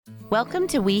Welcome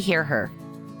to We Hear Her.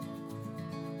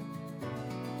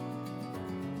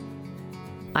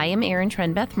 I am Erin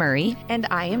Trenbeth Murray. And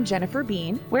I am Jennifer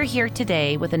Bean. We're here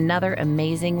today with another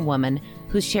amazing woman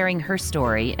who's sharing her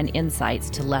story and insights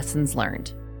to lessons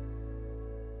learned.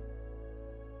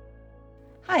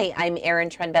 Hi, I'm Erin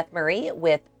Trenbeth Murray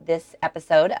with this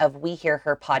episode of We Hear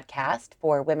Her podcast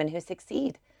for women who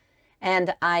succeed.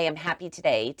 And I am happy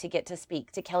today to get to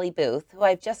speak to Kelly Booth, who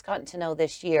I've just gotten to know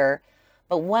this year.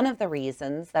 But one of the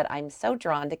reasons that I'm so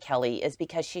drawn to Kelly is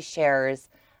because she shares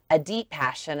a deep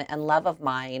passion and love of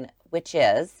mine, which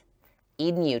is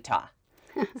Eden, Utah.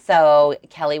 So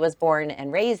Kelly was born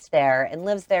and raised there and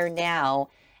lives there now.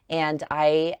 And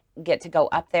I get to go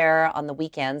up there on the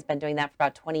weekends, been doing that for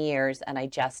about 20 years, and I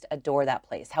just adore that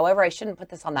place. However, I shouldn't put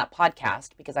this on that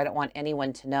podcast because I don't want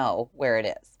anyone to know where it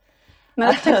is.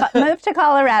 Move to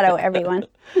Colorado, everyone.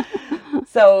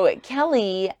 So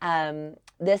Kelly,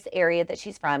 this area that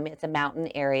she's from, it's a mountain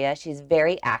area. She's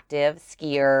very active,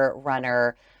 skier,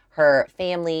 runner. Her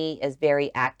family is very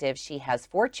active. She has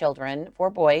 4 children, 4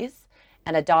 boys,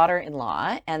 and a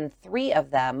daughter-in-law, and 3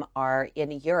 of them are in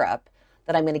Europe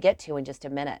that I'm going to get to in just a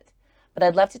minute. But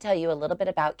I'd love to tell you a little bit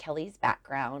about Kelly's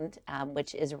background,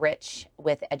 which is rich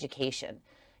with education.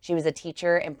 She was a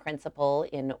teacher and principal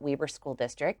in Weber School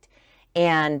District,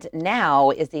 and now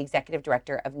is the executive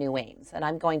director of New Ames. And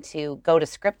I'm going to go to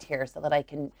script here so that I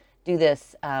can do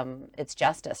this its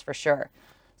justice for sure.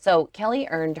 So Kelly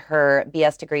earned her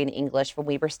BS degree in English from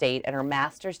Weber State and her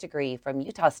master's degree from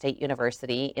Utah State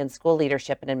University in school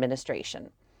leadership and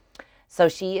administration. So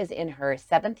she is in her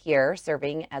 7th year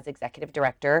serving as executive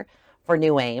director for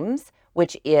New Ames,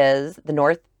 which is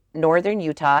the Northern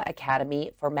Utah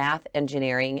Academy for Math,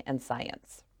 Engineering, and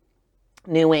Science.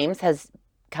 New Ames has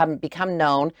become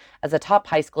known as a top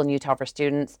high school in Utah for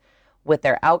students with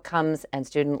their outcomes and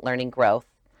student learning growth.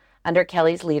 Under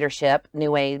Kelly's leadership,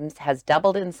 New Ames has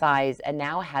doubled in size and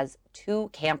now has 2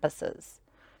 campuses.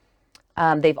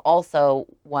 They've also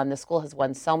the school has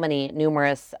won so many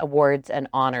numerous awards and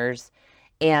honors,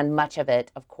 and much of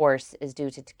it, of course, is due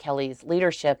to Kelly's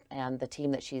leadership and the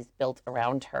team that she's built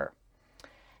around her.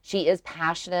 She is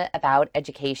passionate about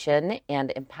education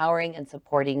and empowering and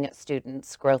supporting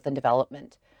students' growth and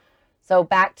development. So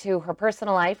back to her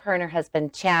personal life, her and her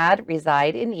husband, Chad,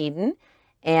 reside in Eden.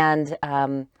 And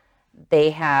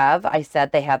they have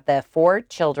the 4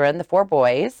 children, the 4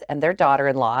 boys, and their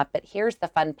daughter-in-law. But here's the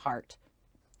fun part.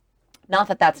 Not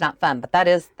that that's not fun, but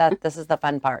this is the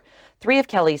fun part. 3 of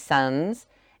Kelly's sons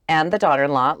and the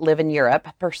daughter-in-law live in Europe,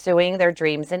 pursuing their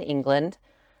dreams in England.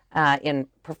 2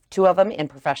 of them in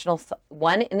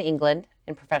one in England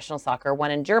in professional soccer,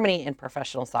 1 in Germany in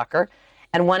professional soccer,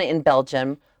 and 1 in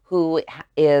Belgium, who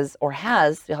is or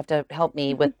has, you'll have to help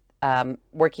me with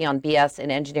working on BS in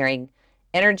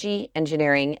energy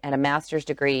engineering, and a master's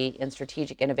degree in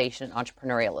strategic innovation and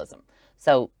entrepreneurialism.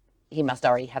 So he must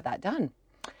already have that done.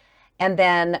 And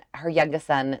then her youngest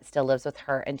son still lives with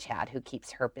her and Chad, who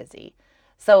keeps her busy.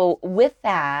 So with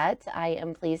that, I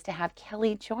am pleased to have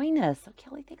Kelly join us. So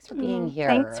Kelly, thanks for being here.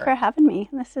 Thanks for having me.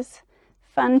 This is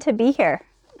fun to be here.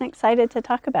 I'm excited to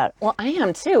talk about it. Well, I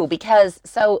am too, because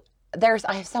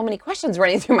I have so many questions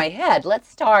running through my head. Let's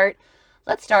start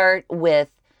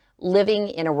with living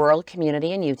in a rural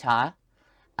community in Utah.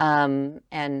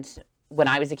 And when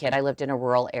I was a kid, I lived in a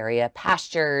rural area,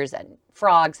 pastures and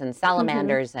frogs and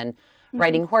salamanders and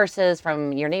riding horses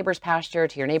from your neighbor's pasture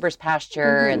to your neighbor's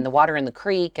pasture, and the water in the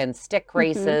creek and stick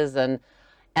races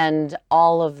and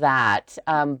all of that.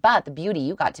 But the beauty,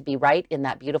 you got to be right in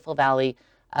that beautiful valley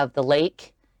of the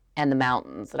lake and the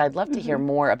mountains. And I'd love to hear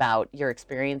more about your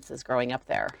experiences growing up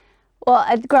there. Well,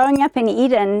 growing up in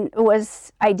Eden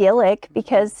was idyllic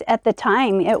because at the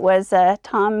time it was a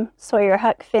Tom Sawyer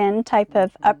Huck Finn type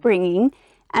of upbringing.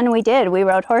 And we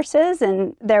rode horses,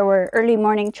 and there were early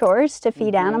morning chores to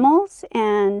feed animals.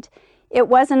 And it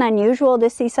wasn't unusual to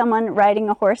see someone riding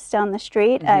a horse down the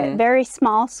street. A very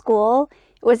small school.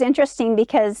 It was interesting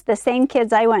because the same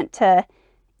kids I went to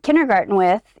kindergarten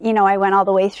with, I went all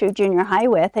the way through junior high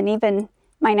with, and even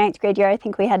my 9th grade year, I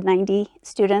think we had 90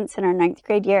 students in our 9th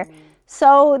grade year.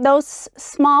 So those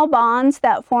small bonds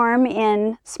that form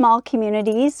in small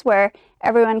communities where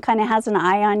everyone kind of has an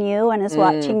eye on you and is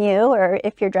watching you, or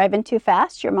if you're driving too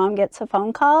fast, your mom gets a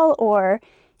phone call, or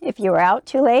if you were out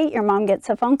too late, your mom gets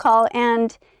a phone call.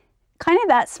 And kind of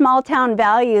that small town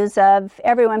values of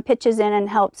everyone pitches in and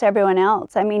helps everyone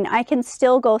else. I mean, I can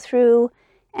still go through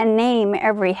and name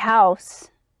every house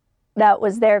that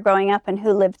was there growing up and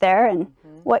who lived there and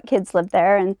what kids lived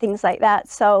there and things like that.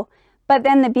 So, but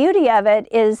then the beauty of it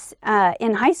is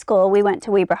in high school, we went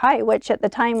to Weber High, which at the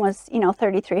time was,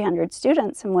 3,300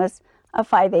 students and was a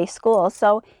 5A school.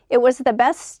 So it was the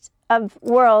best of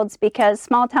worlds because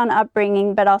small town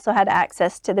upbringing, but also had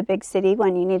access to the big city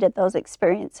when you needed those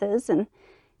experiences,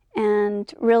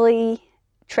 and really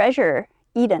treasure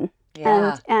Eden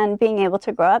and being able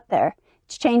to grow up there.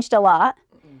 It's changed a lot.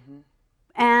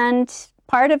 And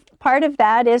part of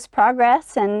that is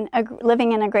progress and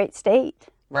living in a great state.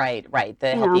 Right.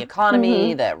 The healthy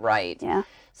economy, Yeah.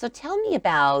 So tell me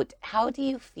about, how do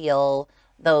you feel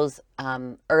those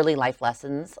early life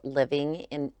lessons living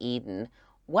in Eden,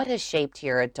 what has shaped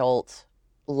your adult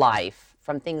life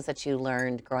from things that you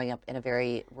learned growing up in a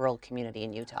very rural community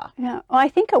in Utah? Yeah. Well, I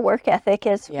think a work ethic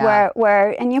is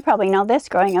where, and you probably know this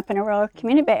growing up in a rural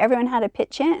community, but everyone had to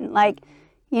pitch in. Like,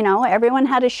 everyone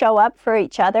had to show up for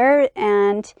each other,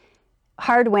 and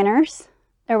hard winters.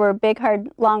 There were big, hard,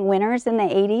 long winters in the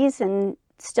 80s, and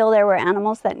still there were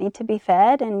animals that need to be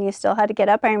fed, and you still had to get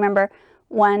up. I remember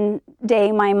one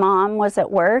day my mom was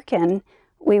at work, and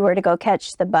we were to go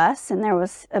catch the bus, and there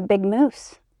was a big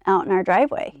moose out in our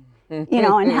driveway.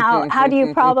 And how do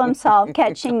you problem solve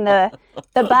catching the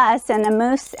bus and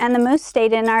the moose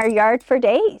stayed in our yard for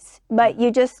days. But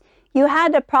you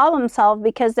had to problem solve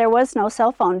because there was no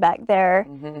cell phone back there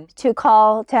to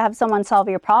call to have someone solve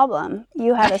your problem.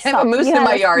 You had to I have a moose in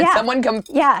my yard. Someone come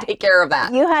take care of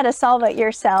that. You had to solve it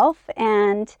yourself,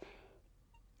 and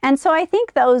so I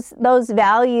think those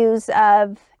values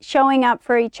of showing up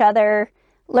for each other,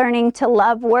 learning to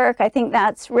love work, I think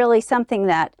that's really something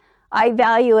that I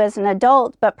value as an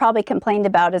adult, but probably complained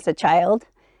about as a child.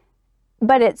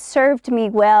 But it served me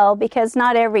well because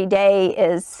not every day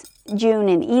is June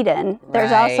in Eden.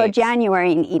 There's also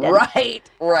January in Eden. Right.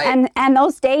 And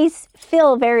those days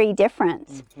feel very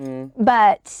different.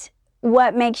 But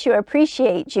what makes you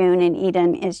appreciate June in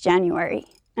Eden is January.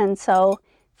 And so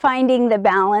finding the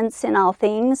balance in all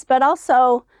things, but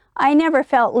also I never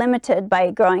felt limited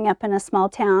by growing up in a small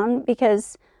town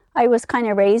because I was kind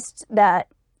of raised that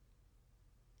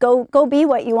go be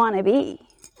what you want to be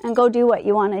and go do what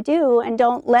you want to do, and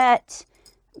don't let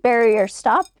barriers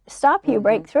stop you,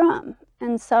 break through them.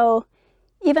 And so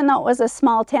even though it was a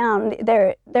small town,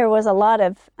 there was a lot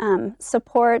of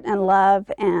support and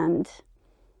love and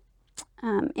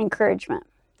encouragement.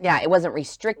 Yeah, it wasn't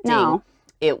restricting. No.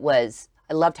 It was,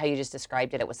 I loved how you just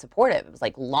described it. It was supportive. It was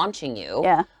like launching you.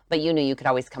 Yeah. But you knew you could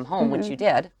always come home, which you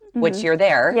did, which you're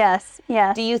there. Yes.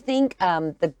 Do you think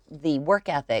the work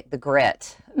ethic, the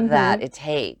grit that it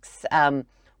takes,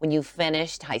 when you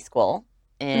finished high school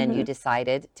and you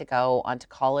decided to go on to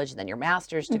college, then your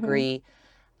master's degree,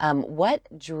 what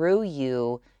drew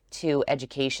you to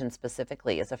education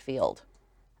specifically as a field?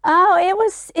 Oh,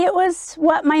 it was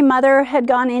what my mother had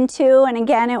gone into, and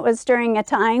again, it was during a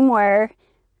time where,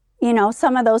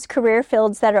 some of those career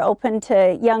fields that are open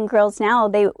to young girls now,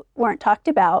 they weren't talked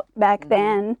about back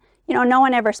then. No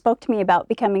one ever spoke to me about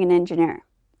becoming an engineer.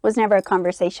 It was never a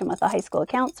conversation with a high school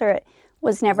counselor. It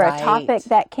was never a topic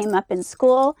that came up in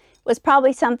school. It was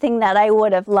probably something that I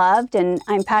would have loved, and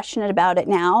I'm passionate about it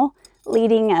now,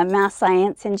 leading a math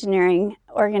science engineering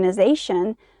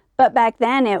organization. But back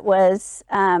then it was,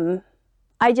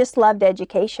 I just loved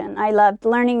education. I loved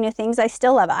learning new things. I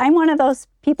still love it. I'm one of those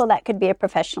people that could be a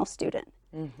professional student,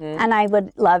 and I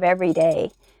would love every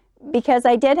day because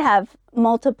I did have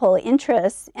multiple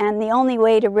interests, and the only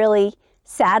way to really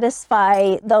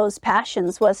satisfy those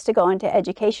passions was to go into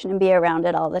education and be around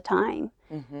it all the time.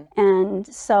 And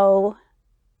so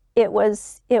it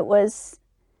was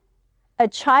a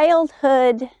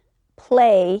childhood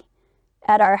play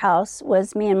at our house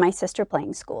was me and my sister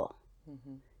playing school,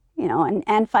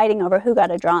 and fighting over who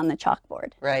got a draw on the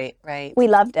chalkboard. Right. We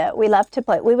loved it. We loved to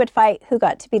play. We would fight who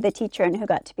got to be the teacher and who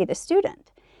got to be the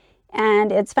student.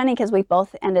 And it's funny because we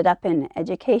both ended up in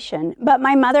education. But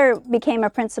my mother became a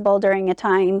principal during a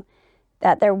time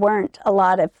that there weren't a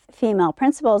lot of female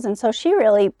principals. And so she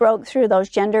really broke through those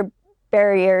gender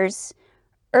barriers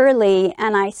early.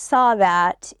 And I saw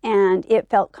that, and it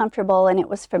felt comfortable, and it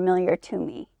was familiar to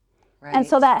me. Right. And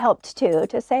so that helped too,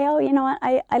 to say, oh, you know what,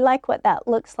 I like what that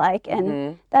looks like,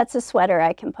 and that's a sweater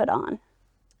I can put on.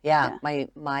 Yeah.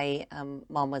 My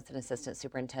mom was an assistant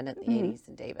superintendent in the 80s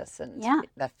in Davis, and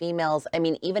the females, I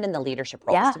mean, even in the leadership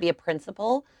roles, to be a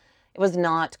principal, it was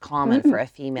not common for a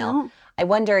female. No. I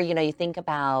wonder, you think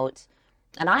about,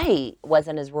 and I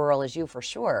wasn't as rural as you for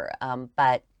sure,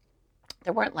 but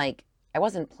there weren't I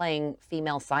wasn't playing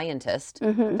female scientist.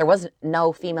 There was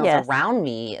no females around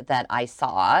me that I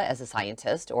saw as a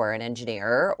scientist or an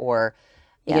engineer or,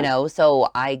 so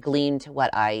I gleaned to what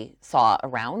I saw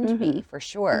around me for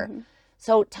sure.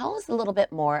 So tell us a little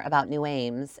bit more about New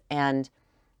Ames and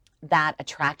that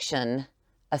attraction,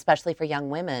 especially for young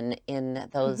women in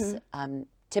those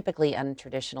typically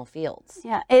untraditional fields.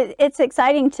 Yeah, it's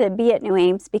exciting to be at New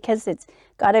Ames because it's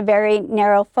got a very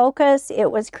narrow focus.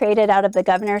 It was created out of the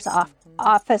Governor's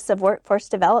Office of Workforce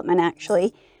Development,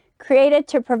 actually, created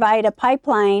to provide a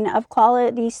pipeline of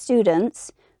quality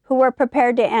students who were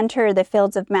prepared to enter the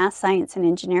fields of math, science, and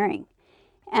engineering.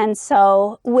 And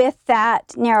so with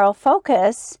that narrow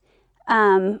focus,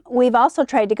 we've also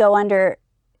tried to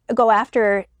go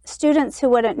after students who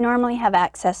wouldn't normally have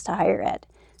access to higher ed.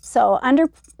 So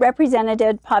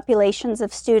underrepresented populations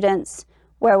of students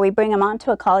where we bring them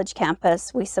onto a college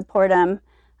campus, we support them.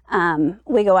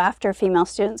 We go after female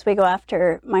students, we go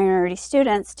after minority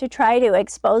students to try to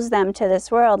expose them to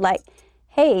this world like,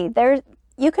 hey,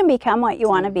 you can become what you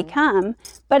want to become,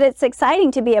 but it's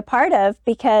exciting to be a part of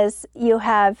because you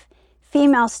have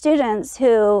female students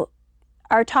who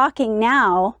are talking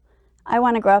now, I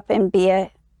want to grow up and be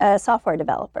a software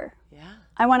developer. Yeah.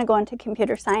 I want to go into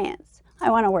computer science. I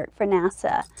want to work for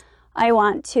NASA. I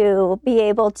want to be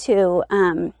able to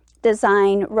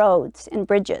design roads and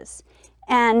bridges.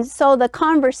 And so the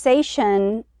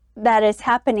conversation that is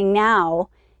happening now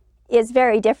is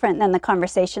very different than the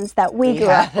conversations that we grew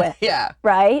up with. Yeah.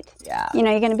 Right? Yeah. You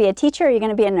know, you're going to be a teacher or you're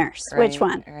going to be a nurse. Right, which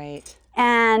one? Right.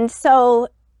 And so,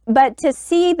 but to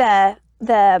see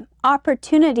the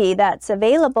opportunity that's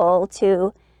available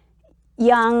to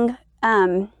young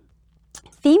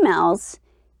females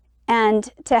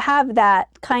and to have that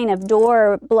kind of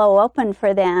door blow open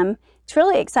for them, it's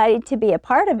really exciting to be a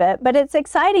part of it. But it's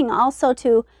exciting also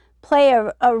to play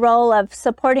a role of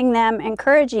supporting them,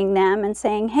 encouraging them, and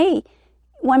saying, hey,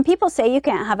 when people say you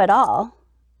can't have it all,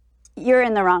 you're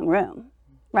in the wrong room,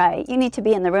 right? You need to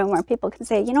be in the room where people can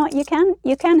say, you know what, you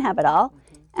can have it all,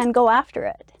 and go after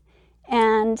it.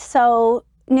 And so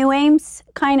New Ames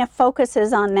kind of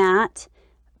focuses on that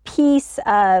piece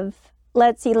of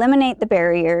let's eliminate the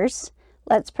barriers,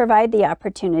 let's provide the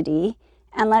opportunity,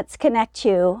 and let's connect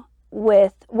you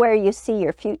with where you see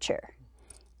your future.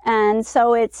 And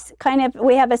so it's kind of,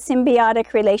 we have a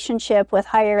symbiotic relationship with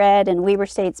higher ed, and Weber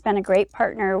State's been a great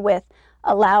partner with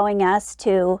allowing us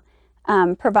to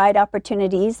provide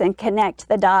opportunities and connect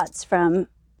the dots from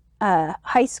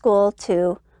high school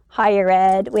to higher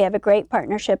ed. We have a great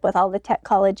partnership with all the tech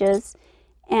colleges,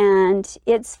 and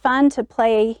it's fun to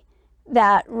play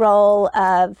that role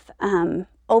of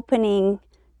opening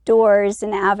doors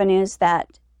and avenues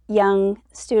that young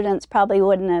students probably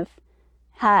wouldn't have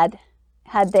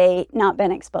had they not been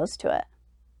exposed to it.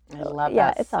 I love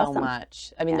that so awesome.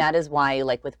 much. I mean, that is why,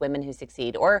 like with Women Who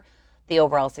Succeed or the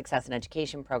overall Success in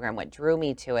Education program, what drew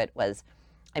me to it was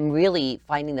I'm really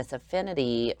finding this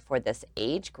affinity for this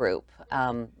age group.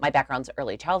 My background's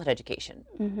early childhood education,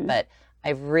 but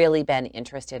I've really been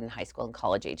interested in high school and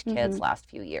college age kids last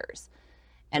few years.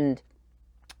 And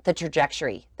the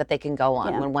trajectory that they can go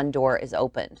on when one door is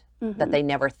opened, that they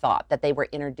never thought, that they were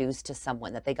introduced to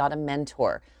someone, that they got a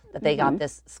mentor, that they got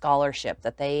this scholarship,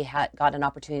 that they got an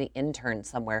opportunity to intern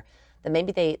somewhere that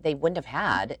maybe they wouldn't have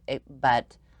had,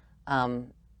 but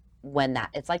when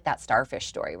it's like that starfish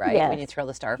story, right? Yes. When you throw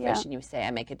the starfish and you say,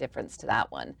 I make a difference to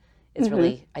that one. It's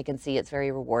really, I can see it's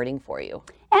very rewarding for you.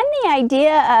 And the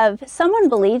idea of someone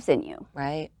believes in you.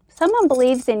 Right. Someone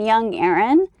believes in young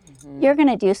Erin. You're going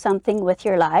to do something with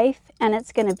your life, and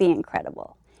it's going to be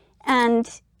incredible.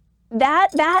 And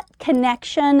that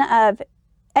connection of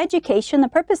education, the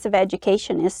purpose of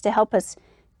education is to help us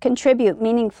contribute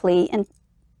meaningfully in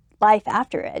life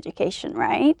after education,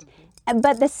 right?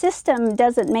 But the system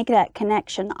doesn't make that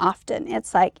connection often.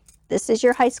 It's like, this is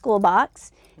your high school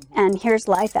box, and here's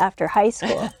life after high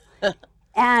school.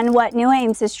 And what New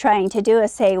Ames is trying to do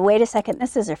is say, wait a second,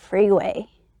 this is a freeway.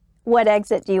 What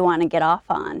exit do you want to get off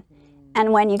on?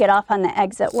 And when you get off on the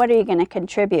exit, what are you going to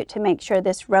contribute to make sure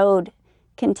this road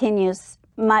continues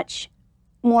much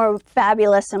more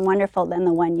fabulous and wonderful than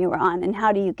the one you were on? And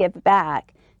how do you give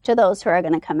back to those who are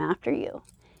going to come after you?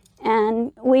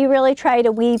 And we really try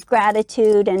to weave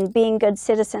gratitude and being good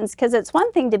citizens, because it's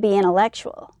one thing to be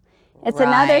intellectual. It's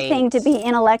another thing to be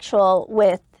intellectual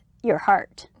with your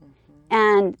heart.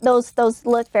 And those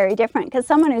look very different, because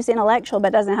someone who's intellectual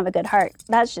but doesn't have a good heart,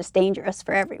 that's just dangerous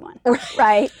for everyone,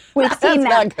 right? We've seen that.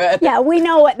 Not good. Yeah, we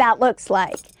know what that looks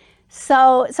like.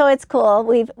 So it's cool.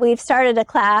 We've started a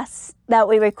class that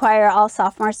we require all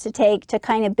sophomores to take to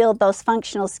kind of build those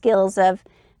functional skills of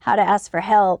how to ask for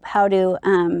help, how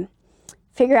to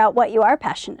figure out what you are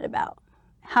passionate about,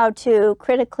 how to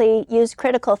use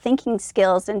critical thinking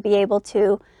skills and be able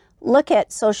to look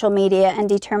at social media and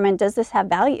determine, does this have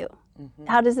value?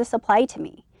 How does this apply to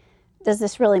me? Does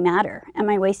this really matter? Am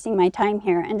I wasting my time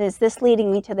here? And is this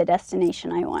leading me to the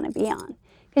destination I want to be on?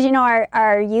 Because, you know,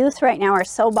 our youth right now are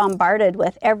so bombarded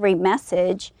with every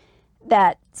message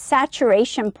that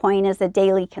saturation point is a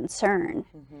daily concern.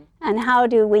 And how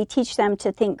do we teach them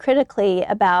to think critically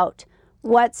about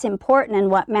what's important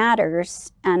and what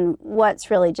matters and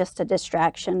what's really just a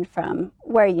distraction from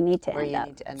where you need to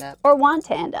end up or want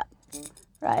to end up,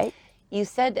 right? You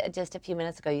said just a few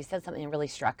minutes ago, you said something that really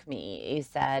struck me. You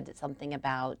said something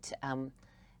about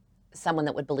someone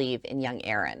that would believe in young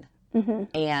Aaron.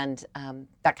 And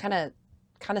that kind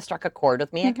of struck a chord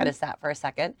with me. I kind of sat for a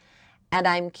second. And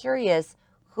I'm curious,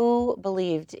 who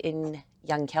believed in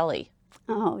young Kelly?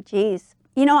 Oh, geez.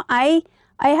 You know, I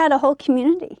had a whole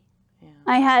community. Yeah.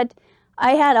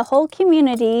 I had a whole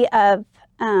community of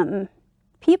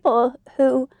people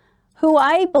who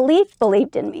I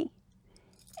believed in me.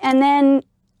 And then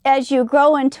as you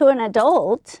grow into an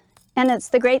adult, and it's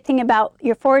the great thing about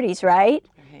your 40s, right?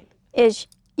 Is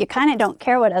you kind of don't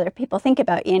care what other people think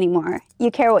about you anymore. You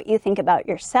care what you think about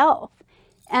yourself.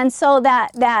 And so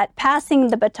that passing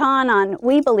the baton on,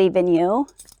 we believe in you,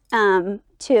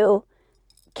 to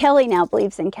Kelly now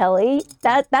believes in Kelly,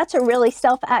 that's a really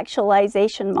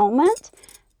self-actualization moment.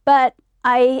 But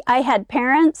I had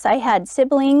parents, I had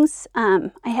siblings,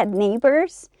 I had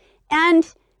neighbors,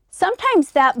 and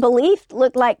sometimes that belief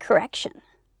looked like correction.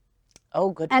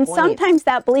 Oh, good and point. Sometimes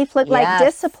that belief looked like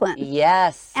discipline.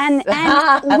 Yes. And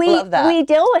we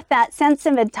deal with that sense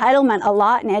of entitlement a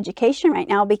lot in education right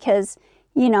now because,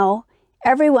 you know,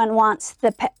 everyone wants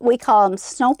we call them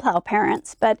snowplow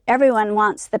parents, but everyone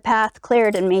wants the path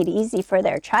cleared and made easy for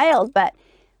their child. But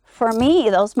for me,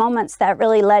 those moments that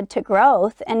really led to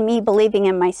growth and me believing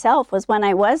in myself was when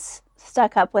I was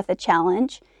stuck up with a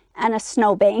challenge and a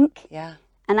snowbank. Yeah.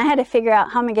 And I had to figure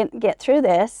out how am I going to get through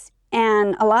this.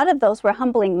 And a lot of those were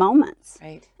humbling moments.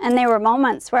 Right. And they were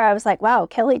moments where I was like, wow,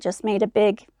 Kelly just made a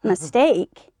big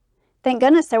mistake. Thank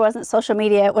goodness there wasn't social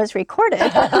media, it was recorded.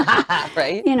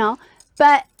 Right. You know,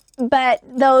 but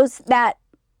those that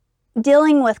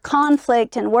dealing with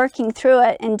conflict and working through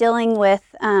it and dealing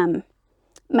with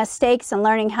mistakes and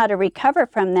learning how to recover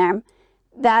from them,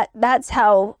 that's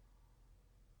how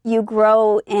you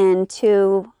grow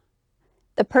into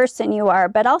the person you are,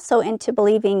 but also into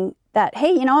believing that,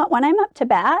 hey, you know what, when I'm up to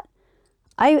bat,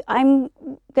 I'm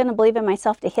going to believe in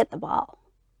myself to hit the ball.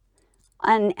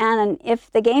 And if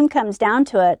the game comes down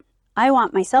to it, I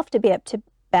want myself to be up to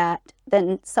bat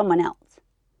than someone else.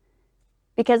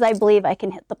 Because I believe I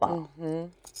can hit the ball.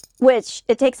 Which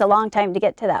it takes a long time to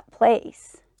get to that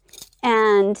place.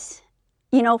 And,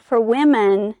 you know, for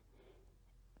women,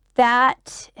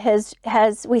 that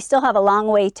we still have a long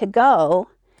way to go.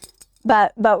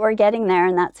 But we're getting there,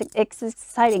 and it's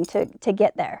exciting to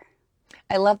get there.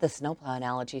 I love the snowplow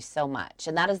analogy so much,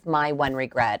 and that is my one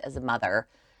regret as a mother.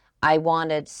 I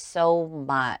wanted so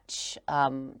much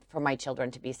for my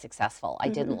children to be successful. I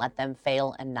didn't let them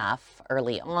fail enough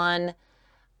early on.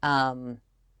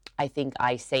 I think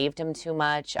I saved them too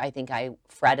much. I think I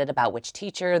fretted about which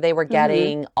teacher they were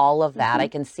getting, all of that. I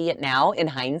can see it now in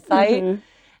hindsight, and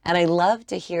I love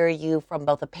to hear you from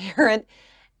both a parent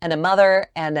and a mother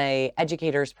and a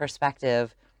educator's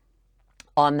perspective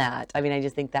on that. I mean, I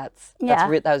just think that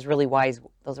was really wise.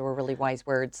 Those were really wise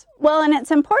words. Well, and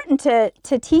it's important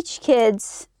to teach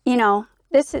kids, you know,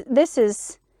 this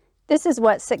is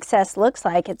what success looks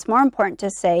like. It's more important to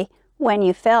say, when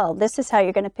you fail, this is how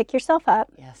you're going to pick yourself up.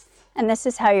 Yes. And this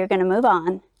is how you're going to move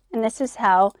on. And this is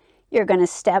how you're going to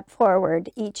step forward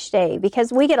each day.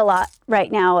 Because we get a lot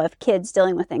right now of kids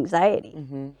dealing with anxiety.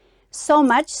 So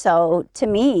much so to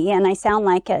me, and I sound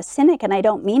like a cynic, and I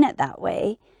don't mean it that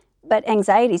way, but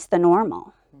anxiety's the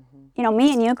normal. You know,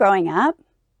 me and you growing up,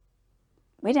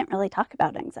 we didn't really talk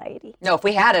about anxiety. No, if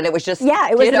we had it, it was just,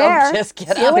 it was there. Just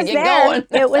get up and get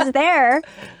going. It was there.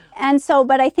 And so,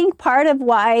 but I think part of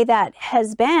why that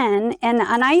has been, and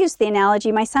I use the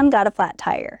analogy, my son got a flat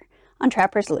tire on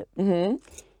Trapper's Loop.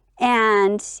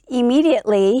 And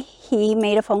immediately he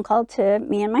made a phone call to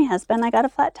me and my husband. I got a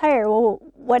flat tire. Well,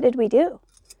 what did we do?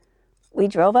 We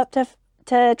drove up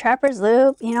to Trapper's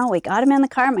Loop. You know, we got him in the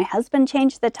car. My husband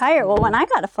changed the tire. Well, when I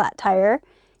got a flat tire,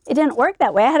 it didn't work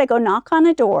that way. I had to go knock on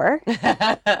a door,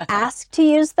 ask to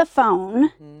use the phone.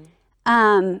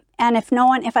 And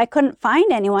if I couldn't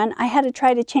find anyone, I had to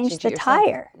try to change the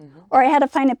tire, or I had to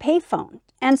find a payphone.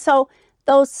 And so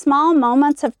those small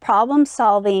moments of problem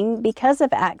solving, because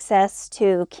of access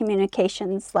to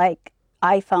communications like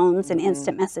iPhones and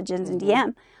instant messages and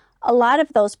DM, a lot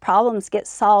of those problems get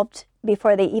solved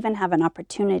before they even have an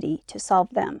opportunity to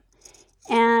solve them.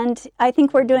 And I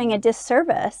think we're doing a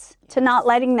disservice to not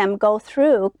letting them go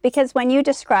through, because when you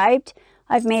described,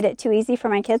 I've made it too easy for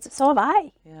my kids, so have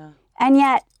I. Yeah. And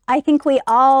yet I think we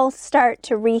all start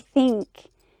to rethink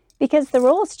because the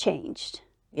rules changed.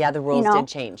 Yeah, the rules did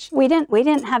change. We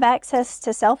didn't have access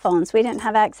to cell phones. We didn't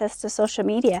have access to social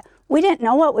media. We didn't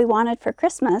know what we wanted for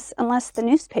Christmas unless the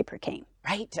newspaper came.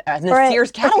 Right, and the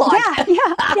Sears catalog.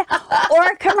 Yeah. Or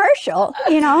a commercial.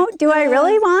 Do I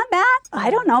really want that? I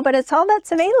don't know, but it's all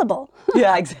that's available.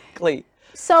 Yeah, exactly.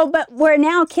 So, but where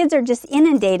now kids are just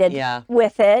inundated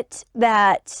with it,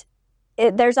 that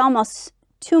there's almost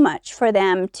too much for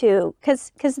them to,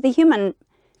 because the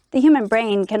human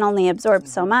brain can only absorb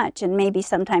so much, and maybe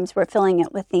sometimes we're filling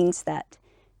it with things that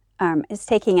is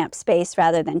taking up space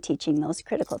rather than teaching those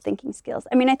critical thinking skills.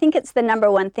 I mean, I think it's the number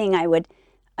one thing I would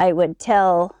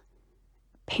tell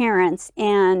parents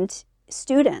and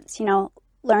students,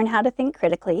 learn how to think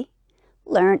critically,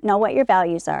 know what your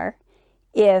values are.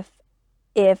 If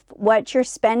what you're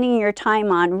spending your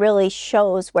time on really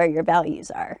shows where your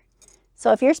values are.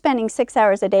 So if you're spending 6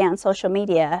 hours a day on social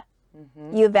media,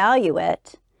 you value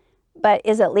it, but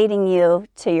is it leading you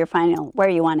to your final, where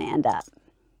you want to end up?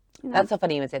 That's so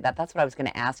funny you would say that. That's what I was going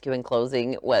to ask you in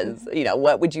closing was,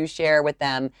 what would you share with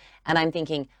them? And I'm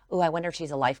thinking, I wonder if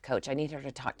she's a life coach. I need her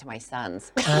to talk to my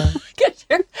sons.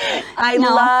 I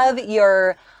love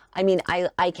your,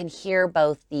 I can hear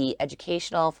both the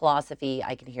educational philosophy.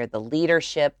 I can hear the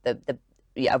leadership,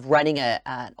 of running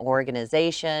an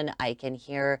organization. I can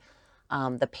hear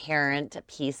the parent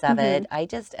piece of it. I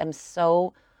just am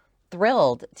so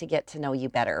thrilled to get to know you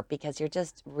better because you're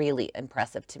just really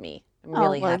impressive to me. I'm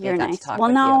really happy I got to talk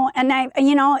with you. And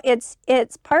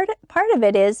it's part of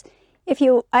it is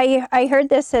I heard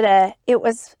this it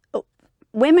was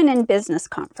Women in Business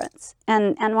conference,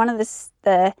 and one of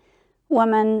the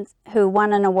woman who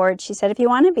won an award, she said, if you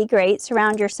want to be great,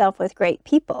 surround yourself with great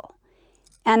people.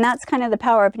 And that's kind of the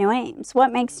power of New Ames.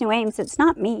 What makes New Ames? It's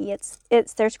not me. It's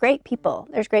there's great people.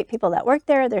 There's great people that work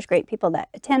there. There's great people that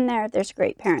attend there. There's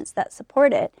great parents that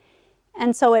support it.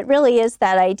 And so it really is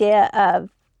that idea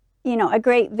of, a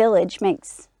great village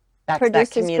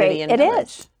produces great. It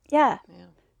is. Yeah.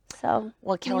 So,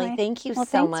 well, Kelly, anyway, thank you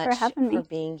so much for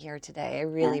being here today. I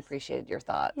really appreciated your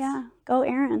thoughts. Yeah. Go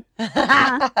Erin.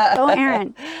 Go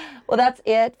Erin. Well, that's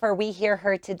it for We Hear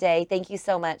Her today. Thank you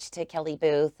so much to Kelly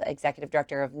Booth, Executive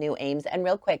Director of New Ames. And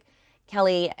real quick,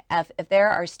 Kelly, if there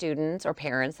are students or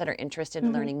parents that are interested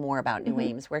in learning more about New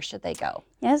Ames, where should they go?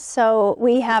 Yes, so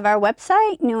we have our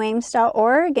website,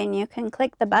 newames.org, and you can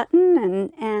click the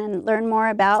button and learn more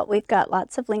about. We've got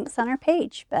lots of links on our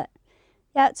page, but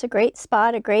yeah, it's a great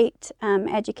spot, a great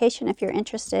education if you're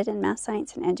interested in math,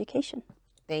 science, and education.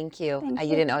 Thank you. You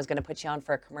didn't know I was going to put you on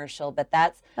for a commercial, but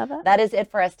that is it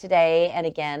for us today. And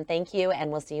again, thank you, and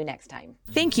we'll see you next time.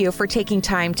 Thank you for taking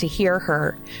time to hear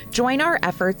her. Join our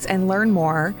efforts and learn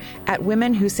more at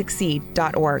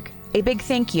womenwhosucceed.org. A big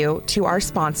thank you to our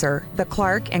sponsor, the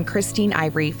Clark and Christine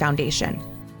Ivory Foundation.